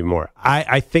annoy you even more.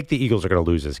 I think the Eagles are going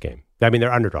to lose this game. I mean,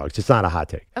 they're underdogs. It's not a hot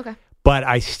take. Okay. But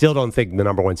I still don't think the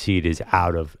number 1 seed is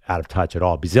out of touch at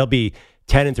all because they'll be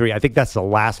 10-3. I think that's the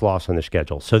last loss on their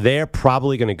schedule. So they're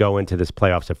probably going to go into this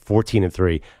playoffs at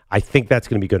 14-3. I think that's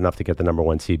going to be good enough to get the number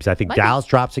 1 seed because I think Dallas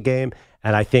drops a game,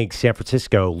 and I think San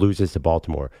Francisco loses to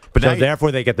Baltimore. But so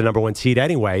therefore, they get the number 1 seed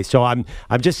anyway. So I'm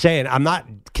just saying, I'm not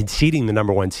conceding the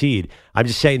number 1 seed. I'm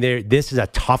just saying this is a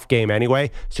tough game anyway.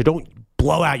 So don't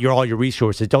blow out all your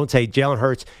resources. Don't say Jalen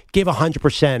Hurts give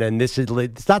 100%, and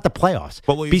it's not the playoffs.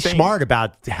 Be smart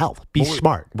about health. Be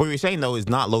smart. What you're saying though is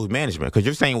not load management because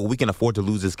you're saying, well, we can afford to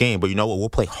lose this game, but you know what? We'll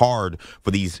play hard for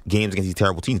these games against these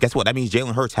terrible teams. Guess what? That means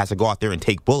Jalen Hurts has to go out there and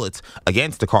take bullets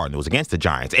against the Cardinals, against the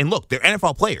Giants. And look, they're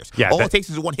NFL players. Yeah, all it takes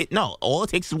is one hit. No, all it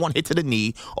takes is one hit to the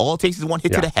knee. All it takes is one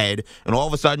hit to the head, and all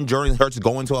of a sudden, Jalen Hurts is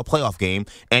going to a playoff game,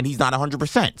 and he's not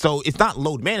 100%. So it's not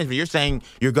load management. You're saying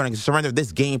you're going to surrender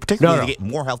this game, particularly to get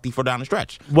more healthy for down the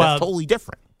stretch. Well, that's totally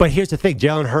different. But here's the thing.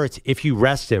 Jalen Hurts, if you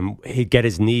rest him, he'd get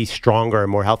his knee stronger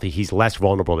and more healthy. He's less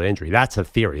vulnerable to injury. That's a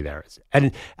theory there.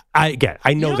 And I know they're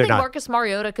not. You don't think Marcus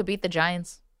Mariota could beat the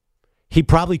Giants? He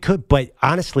probably could, but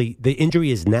honestly, the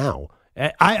injury is now.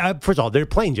 First of all, they're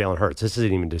playing Jalen Hurts. This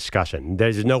isn't even a discussion.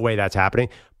 There's no way that's happening.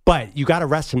 But you got to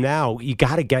rest him now. You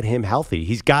got to get him healthy.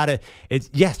 He's got to.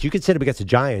 Yes, you can sit him against the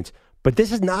Giants, but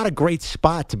this is not a great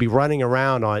spot to be running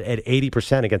around at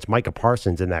 80% against Micah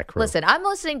Parsons in that crew. Listen, I'm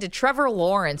listening to Trevor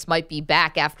Lawrence might be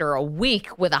back after a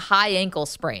week with a high ankle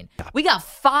sprain. We got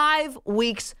 5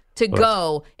 weeks to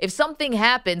go. If something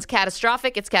happens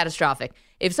catastrophic, it's catastrophic.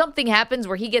 If something happens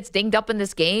where he gets dinged up in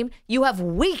this game, you have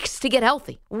weeks to get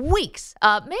healthy. Weeks.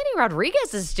 Manny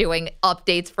Rodriguez is doing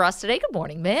updates for us today. Good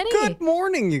morning, Manny. Good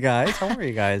morning, you guys. How are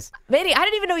you guys? Manny, I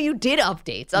didn't even know you did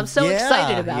updates. I'm so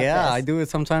excited about this. Yeah, I do it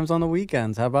sometimes on the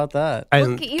weekends. How about that?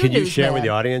 And could you share with the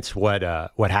audience what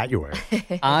hat you're wearing?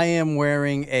 I am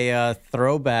wearing a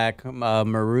throwback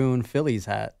maroon Phillies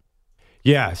hat.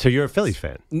 Yeah, so you're a Phillies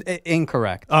fan.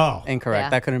 Incorrect. Oh. Incorrect. Yeah.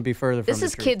 That couldn't be further from This the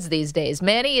is truth. kids these days.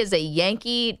 Manny is a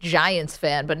Yankee Giants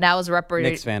fan, but now is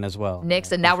representing Knicks fan as well.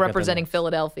 Knicks, and now representing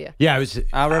Philadelphia. Yeah,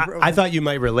 I thought you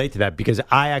might relate to that because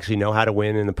I actually know how to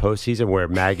win in the postseason, where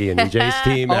Maggie and EJ's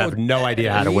team have no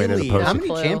idea how to win in the postseason. How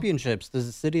many championships does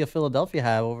the city of Philadelphia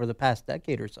have over the past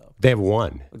decade or so? They have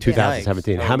one,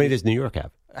 2017. How many does New York have?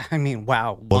 I mean,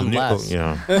 wow, one less.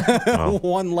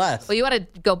 One less. Well, you want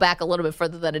to go back a little bit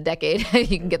further than a decade.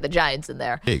 You can get the Giants in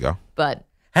there. There you go. But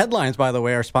headlines, by the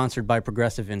way, are sponsored by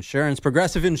Progressive Insurance.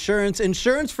 Progressive Insurance,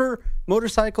 insurance for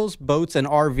motorcycles, boats, and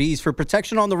RVs for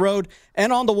protection on the road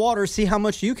and on the water. See how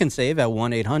much you can save at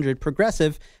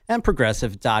 1-800-PROGRESSIVE and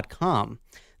Progressive.com.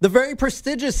 The very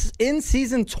prestigious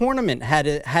in-season tournament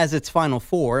has its Final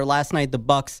Four. Last night, the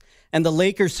Bucks and the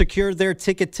Lakers secured their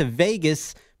ticket to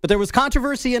Vegas. But there was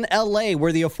controversy in L.A.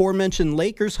 where the aforementioned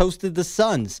Lakers hosted the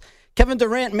Suns. Kevin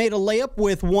Durant made a layup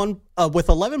with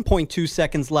 11.2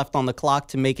 seconds left on the clock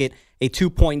to make it a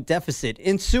 2-point deficit.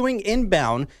 Ensuing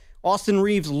inbound, Austin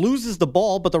Reeves loses the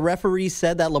ball, but the referee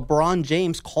said that LeBron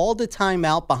James called a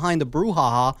timeout behind the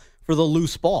brouhaha for the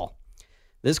loose ball.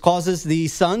 This causes the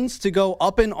Suns to go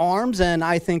up in arms, and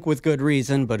I think with good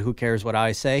reason, but who cares what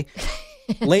I say.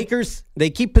 Lakers, they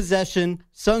keep possession.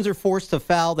 Suns are forced to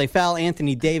foul. They foul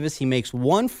Anthony Davis. He makes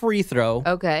one free throw.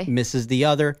 Okay. Misses the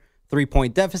other.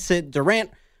 3-point deficit. Durant,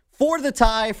 for the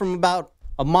tie from about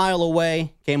a mile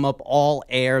away, came up all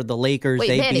air. The Lakers,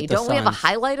 they Manny, beat the Suns. don't we have a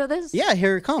highlight of this? Yeah,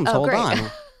 here it comes. Hold on.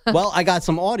 Well, I got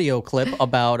some audio clip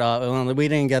about, we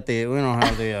don't have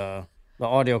the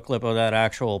audio clip of that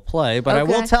actual play, but I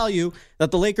will tell you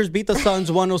that the Lakers beat the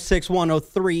Suns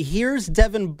 106-103. Here's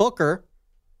Devin Booker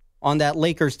on that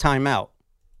Lakers timeout.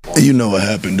 You know what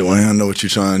happened, Dwayne. I know what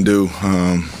you're trying to do.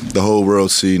 The whole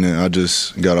world's seen it. I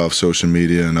just got off social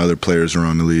media and other players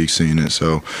around the league seeing it.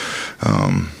 So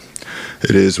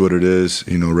it is what it is.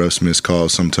 You know, refs miss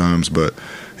calls sometimes, but,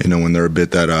 you know, when they're a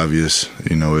bit that obvious,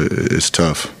 you know, it's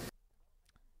tough.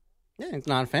 Yeah, he's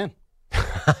not a fan.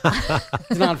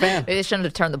 He's not a fan. They shouldn't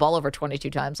have turned the ball over 22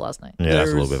 times last night. Yeah,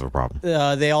 that's a little bit of a problem.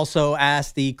 They also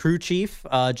asked the crew chief,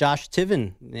 Josh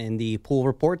Tiven, in the pool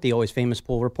report, the always famous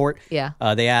pool report. Yeah.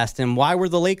 They asked him, why were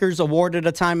the Lakers awarded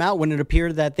a timeout when it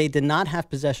appeared that they did not have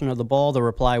possession of the ball? The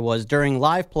reply was, during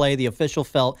live play, the official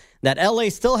felt that LA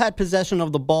still had possession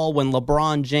of the ball when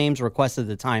LeBron James requested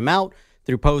the timeout.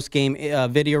 Through post-game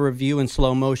video review and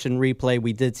slow motion replay,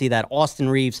 we did see that Austin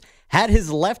Reeves had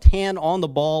his left hand on the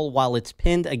ball while it's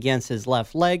pinned against his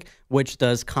left leg, which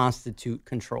does constitute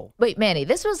control. Wait, Manny,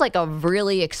 this was like a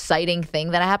really exciting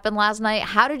thing that happened last night.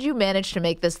 How did you manage to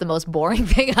make this the most boring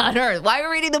thing on earth? Why are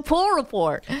we reading the pool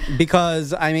report?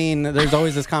 Because, I mean, there's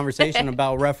always this conversation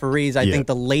about referees. I think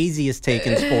the laziest take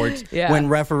in sports when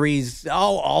referees,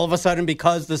 all of a sudden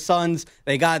because the Suns,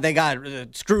 they got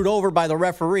screwed over by the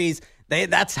referees.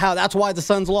 That's why the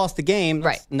Suns lost the game.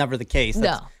 That's right. Never the case.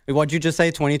 No. What'd you just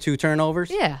say? 22 turnovers?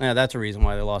 Yeah. That's a reason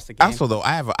why they lost the game. Also, though,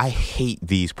 I hate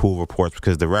these pool reports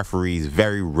because the referees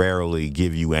very rarely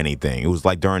give you anything. It was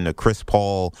like during the Chris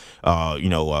Paul,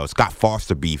 Scott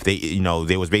Foster beef.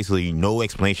 There was basically no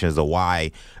explanation as to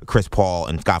why Chris Paul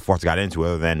and Scott Foster got into it,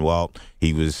 other than,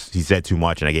 he said too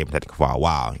much and I gave him a technical foul.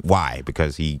 Wow. Why?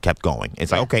 Because he kept going.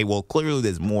 It's like, okay, well, clearly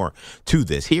there's more to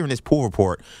this. Here in this pool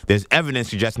report, there's evidence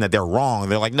suggesting that they're wrong.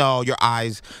 They're like, no, your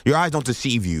eyes don't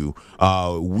deceive you.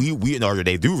 We know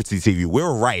they do deceive you.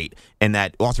 We're right, and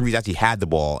that Austin Reeves actually had the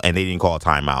ball, and they didn't call a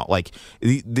timeout. Like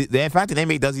the fact that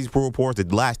NBA does these pool reports,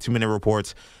 the last 2-minute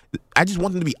reports, I just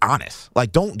want them to be honest.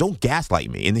 Like don't gaslight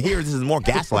me. And here, this is more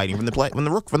gaslighting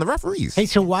from the referees. Hey,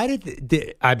 so why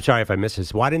I'm sorry if I missed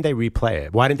this. Why didn't they replay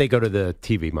it? Why didn't they go to the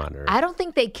TV monitor? I don't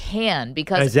think they can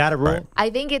because is that a rule? I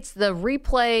think it's the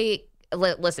replay.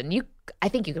 Listen, I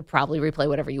think you could probably replay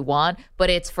whatever you want,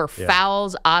 but it's for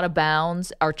fouls out of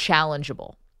bounds are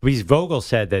challengeable. Because Vogel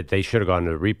said that they should have gone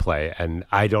to the replay, and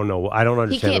I don't know. I don't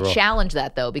understand. He can't challenge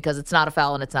that, though, because it's not a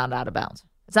foul and it's not out of bounds.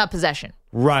 It's not possession.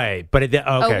 Right, but okay.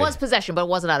 Oh, it was possession, but it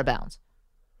wasn't out of bounds.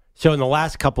 So in the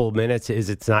last couple of minutes,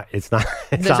 it's not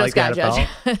like that at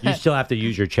all. You still have to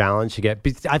use your challenge to get.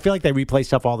 I feel like they replay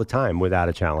stuff all the time without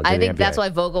a challenge. I think that's why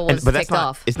Vogel was ticked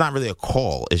off. It's not really a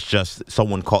call. It's just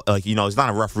someone call. It's not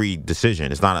a referee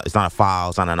decision. It's not a foul.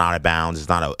 It's not an out of bounds. It's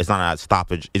not a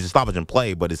stoppage. It's a stoppage in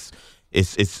play, but it's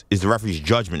the referee's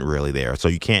judgment really there. So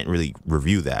you can't really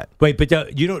review that. Wait, but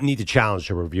you don't need to challenge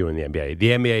to review in the NBA.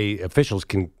 The NBA officials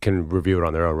can review it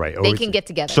on their own, right? They can get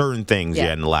together. Certain things,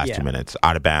 in the last 2 minutes,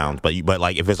 out of bounds. But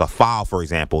like if it's a foul, for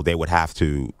example, you'd have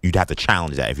to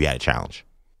challenge that if you had a challenge.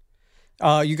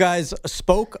 You guys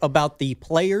spoke about the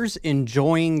players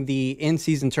enjoying the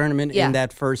in-season tournament in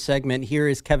that first segment. Here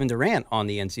is Kevin Durant on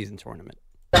the in-season tournament.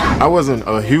 I wasn't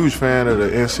a huge fan of the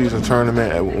in-season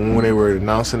tournament when they were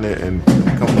announcing it and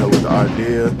coming up with the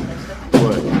idea.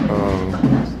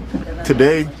 But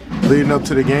today, leading up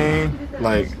to the game,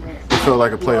 it felt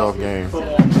like a playoff game.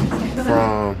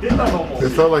 It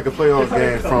felt like a playoff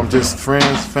game from just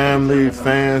friends, family,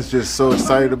 fans, just so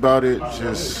excited about it.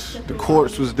 Just the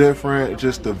courts was different.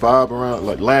 Just the vibe around.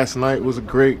 Like last night was a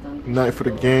great night for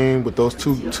the game with those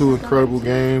two incredible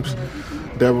games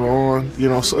that were on,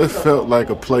 so it felt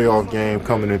like a playoff game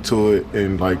coming into it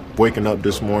and waking up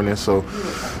this morning. So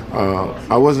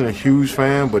I wasn't a huge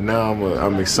fan, but now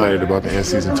I'm excited about the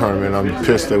in-season tournament. I'm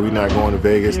pissed that we're not going to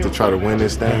Vegas to try to win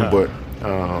this thing, but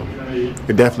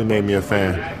it definitely made me a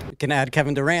fan. You can add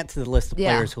Kevin Durant to the list of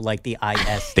players who like the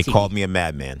IST. They called me a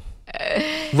madman.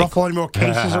 Ruffle any more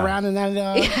cases around in that?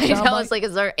 It's like,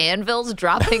 is there anvils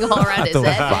dropping all around his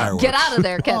head? Fireworks. Get out of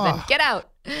there, Kevin. Get out.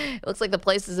 It looks like the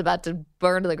place is about to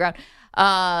burn to the ground.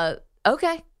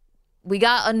 Okay. We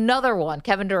got another one,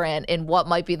 Kevin Durant, in what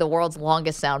might be the world's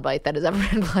longest soundbite that has ever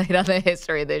been played on the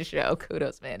history of this show.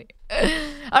 Kudos, Manny.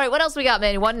 All right, what else we got,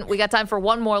 Manny? We got time for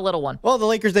one more little one. Well, the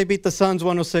Lakers, they beat the Suns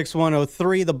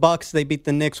 106-103. The Bucks, they beat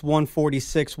the Knicks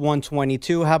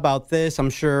 146-122. How about this?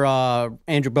 I'm sure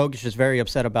Andrew Bogusch is very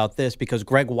upset about this because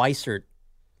Greg Weissert,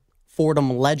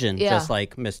 Fordham legend, just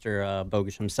like Mr.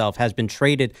 Bogusch himself, has been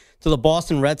traded to the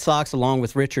Boston Red Sox along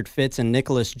with Richard Fitz and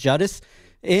Nicholas Judice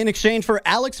in exchange for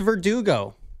Alex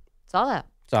Verdugo. Saw that.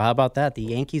 So how about that? The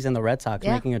Yankees and the Red Sox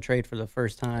making a trade for the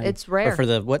first time. It's rare. Or for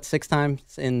the, 6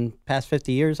 times in past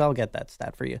 50 years? I'll get that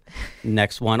stat for you.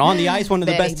 Next one. On the ice, one of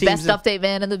the best teams. Best update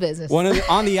man in the business.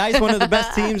 On the ice, one of the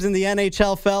best teams in the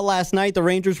NHL fell last night. The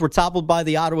Rangers were toppled by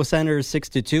the Ottawa Senators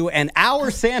 6-2. And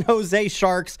our San Jose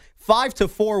Sharks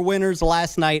 5-4 winners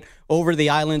last night over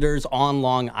the Islanders on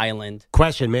Long Island.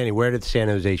 Question, Manny, where did the San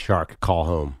Jose Shark call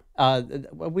home?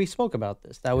 We spoke about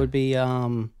this. That would be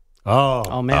I'm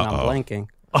blanking.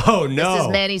 Oh, no. This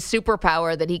is Manny's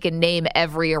superpower that he can name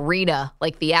every arena,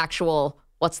 like the actual,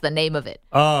 what's the name of it?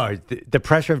 Oh, the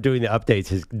pressure of doing the updates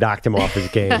has knocked him off his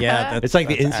game. It's like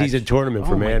the in-season tournament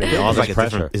for Manny. All this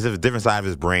pressure. It's a different side of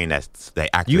his brain that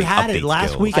actually You had it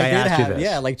last week. I asked you this.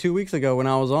 Yeah, like 2 weeks ago when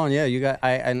I was on. Yeah, you got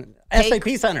SAP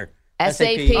Center.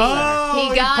 SAP. He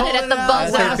got it at the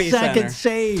buzzer. Last second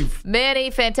save.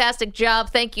 Manny, fantastic job.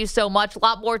 Thank you so much. A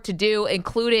lot more to do,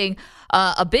 including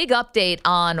a big update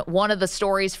on one of the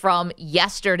stories from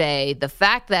yesterday. The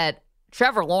fact that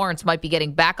Trevor Lawrence might be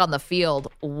getting back on the field.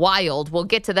 Wild. We'll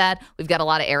get to that. We've got a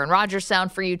lot of Aaron Rodgers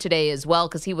sound for you today as well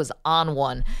because he was on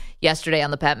one yesterday on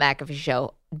the Pat McAfee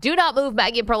Show. Do not move.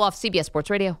 Maggie and Perloff, CBS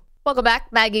Sports Radio. Welcome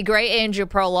back. Maggie Gray, Andrew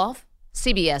Perloff,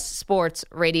 CBS Sports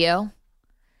Radio.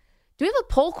 Do we have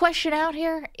a poll question out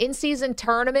here? In-season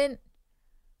tournament?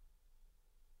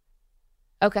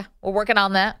 Okay, we're working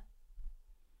on that.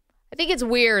 I think it's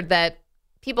weird that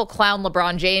people clown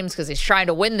LeBron James because he's trying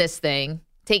to win this thing,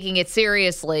 taking it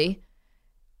seriously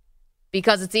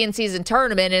because it's the in-season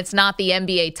tournament and it's not the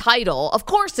NBA title. Of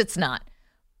course it's not.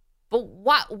 But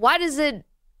why is it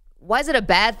a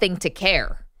bad thing to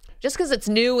care? Just because it's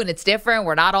new and it's different,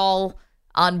 we're not all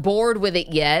on board with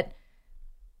it yet.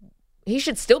 He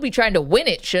should still be trying to win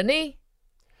it, shouldn't he?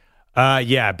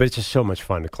 Yeah, but it's just so much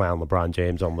fun to clown LeBron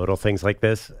James on little things like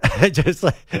this. Just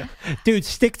like, dude,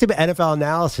 stick to NFL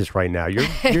analysis right now. You're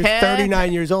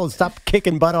 39 years old. Stop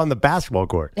kicking butt on the basketball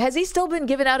court. Has he still been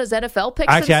giving out his NFL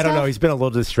picks? Actually, I don't know. He's been a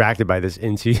little distracted by this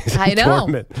in-season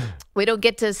tournament. We don't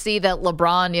get to see that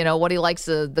LeBron, what he likes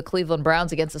the Cleveland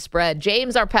Browns against the spread.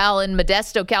 James, our pal in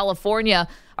Modesto, California,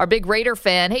 our big Raider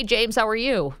fan. Hey, James, how are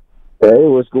you? Hey,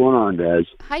 what's going on, guys?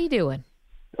 How you doing?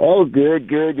 Oh,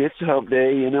 good. It's hump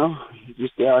day,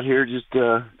 Just out here, just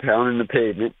pounding the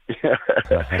pavement.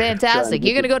 Fantastic.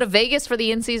 You're going to go to Vegas for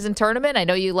the in-season tournament? I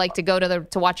know you like to go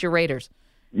to watch your Raiders.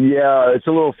 Yeah, it's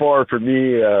a little far for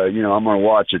me. I'm going to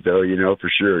watch it, though, for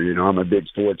sure. I'm a big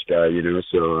sports guy,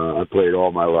 so I played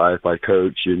all my life. I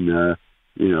coach, and,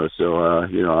 So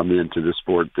I'm into the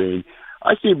sport thing.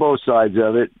 I see both sides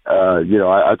of it.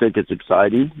 I think it's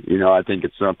exciting. I think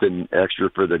it's something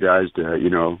extra for the guys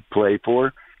to, play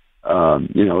for.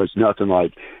 It's nothing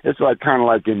like, it's like kind of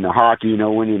like in the hockey,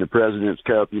 winning the President's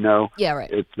Cup, Yeah,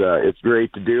 right. It's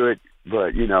great to do it,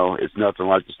 but, it's nothing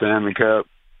like the Stanley Cup,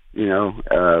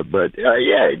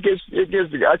 it gives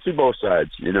I see both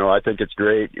sides. I think it's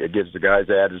great. It gives the guys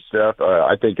added stuff.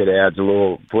 I think it adds a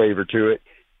little flavor to it.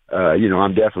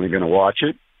 I'm definitely going to watch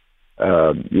it.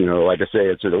 Like I say,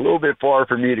 it's a little bit far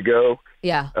for me to go.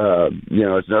 Yeah.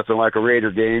 It's nothing like a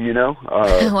Raider game,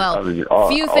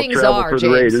 Few things are,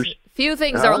 James. Few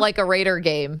things are like a Raider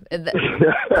game.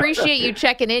 Appreciate you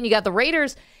checking in. You got the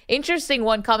Raiders. Interesting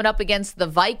one coming up against the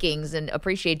Vikings, and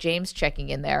appreciate James checking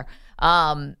in there.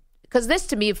 Because this,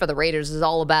 to me, for the Raiders is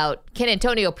all about, can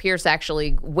Antonio Pierce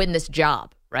actually win this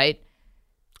job, right?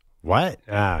 What?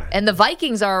 And the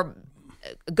Vikings are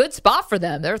a good spot for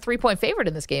them. They're a 3-point favorite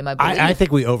in this game, I believe. I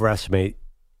think we overestimate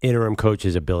interim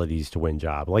coaches' abilities to win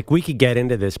job. Like, we could get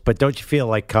into this, but don't you feel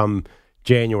like come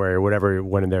January or whatever,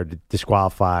 when they're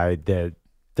disqualified, that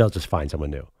they'll just find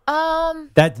someone new?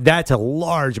 That's a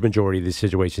large majority of these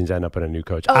situations end up in a new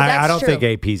coach. I don't think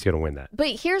AP is going to win that.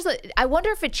 But I wonder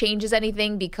if it changes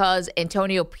anything, because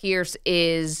Antonio Pierce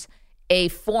is a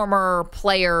former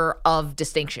player of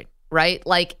distinction. Right?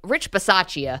 Like Rich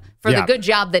Bisaccia, for the good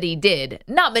job that he did.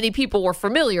 Not many people were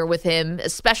familiar with him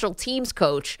as special teams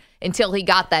coach until he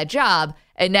got that job.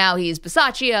 And now he's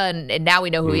Bisaccia, and now we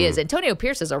know who he is. Antonio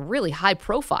Pierce is a really high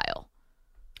profile.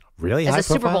 Really high profile? As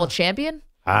a Super Bowl champion?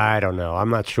 I don't know. I'm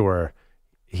not sure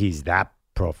he's that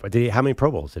profile. How many Pro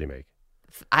Bowls did he make?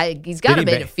 He's got to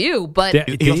make a few, but...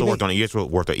 He also worked on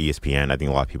ESPN. I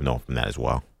think a lot of people know him from that as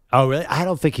well. Oh, really? I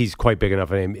don't think he's quite big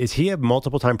enough a name. Is he a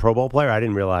multiple-time Pro Bowl player? I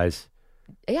didn't realize.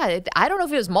 Yeah, I don't know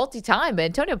if he was multi-time, but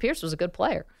Antonio Pierce was a good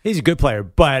player. He's a good player.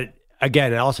 But,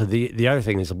 again, also the other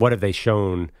thing is, what have they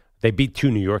shown? They beat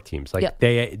 2 New York teams. Like,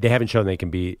 they haven't shown they can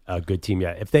be a good team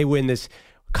yet. If they win this,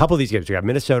 a couple of these games, we got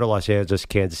Minnesota, Los Angeles,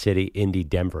 Kansas City, Indy,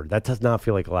 Denver. That does not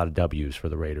feel like a lot of W's for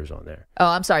the Raiders on there. Oh,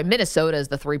 I'm sorry. Minnesota is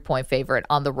the 3-point favorite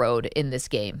on the road in this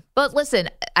game. But listen,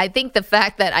 I think the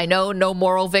fact that I know no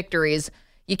moral victories,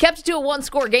 you kept it to a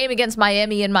 1-score game against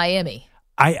Miami in Miami.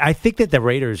 I think that the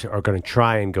Raiders are going to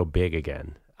try and go big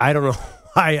again. I don't know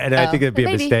why, and I think it'd be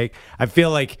a mistake. I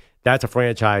feel like that's a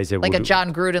franchise that like a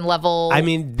John Gruden level. I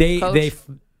mean, they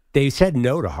said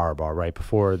no to Harbaugh right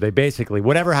before. They basically,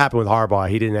 whatever happened with Harbaugh,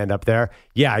 he didn't end up there.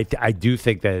 Yeah, I do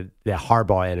think that the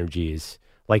Harbaugh energy is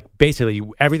like basically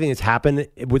everything that's happened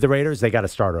with the Raiders, they got to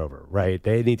start over, right?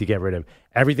 They need to get rid of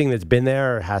everything that's been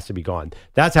there has to be gone.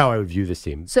 That's how I would view this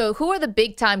team. So who are the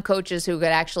big time coaches who could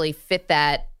actually fit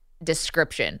that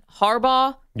description?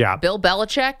 Harbaugh? Yeah. Bill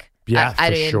Belichick? Yeah,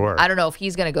 for sure. I don't know if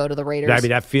he's going to go to the Raiders. I mean,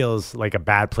 that feels like a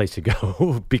bad place to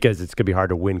go because it's going to be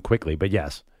hard to win quickly. But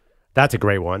yes, that's a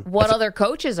great one. What other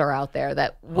coaches are out there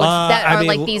that are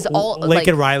like these all?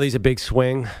 Lincoln Riley's a big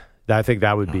swing. I think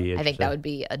that would be. I think that would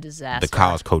be a disaster. The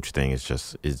college coach thing is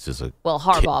just a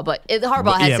Harbaugh, but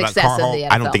Harbaugh had success in the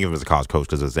NFL. I don't think of it as a college coach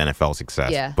because it's NFL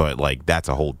success. Yeah. But like that's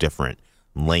a whole different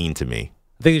lane to me.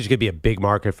 I think there's going to be a big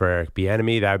market for Eric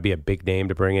Bieniemy. That would be a big name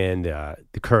to bring in. The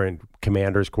current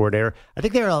Commanders coordinator. I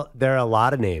think there are a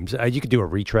lot of names. You could do a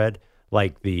retread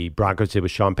like the Broncos did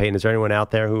with Sean Payton. Is there anyone out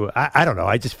there who I don't know?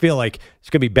 I just feel like there's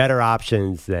going to be better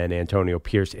options than Antonio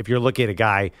Pierce if you're looking at a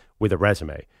guy with a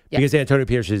resume. Because Antonio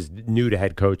Pierce is new to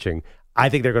head coaching. I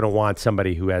think they're going to want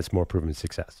somebody who has more proven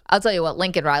success. I'll tell you what,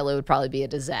 Lincoln Riley would probably be a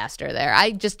disaster there.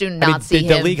 I just do not see him.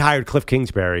 The league hired Cliff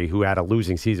Kingsbury, who had a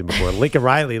losing season before. Lincoln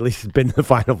Riley at least has been in the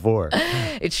Final Four.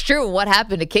 It's true. What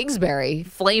happened to Kingsbury?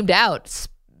 Flamed out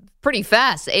pretty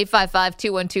fast.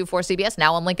 855-212-4CBS,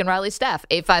 now on Lincoln Riley's staff.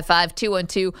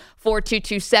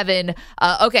 855-212-4227.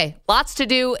 Okay, lots to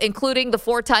do, including the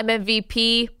 4-time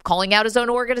MVP calling out his own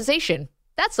organization.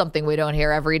 That's something we don't hear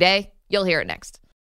every day. You'll hear it next.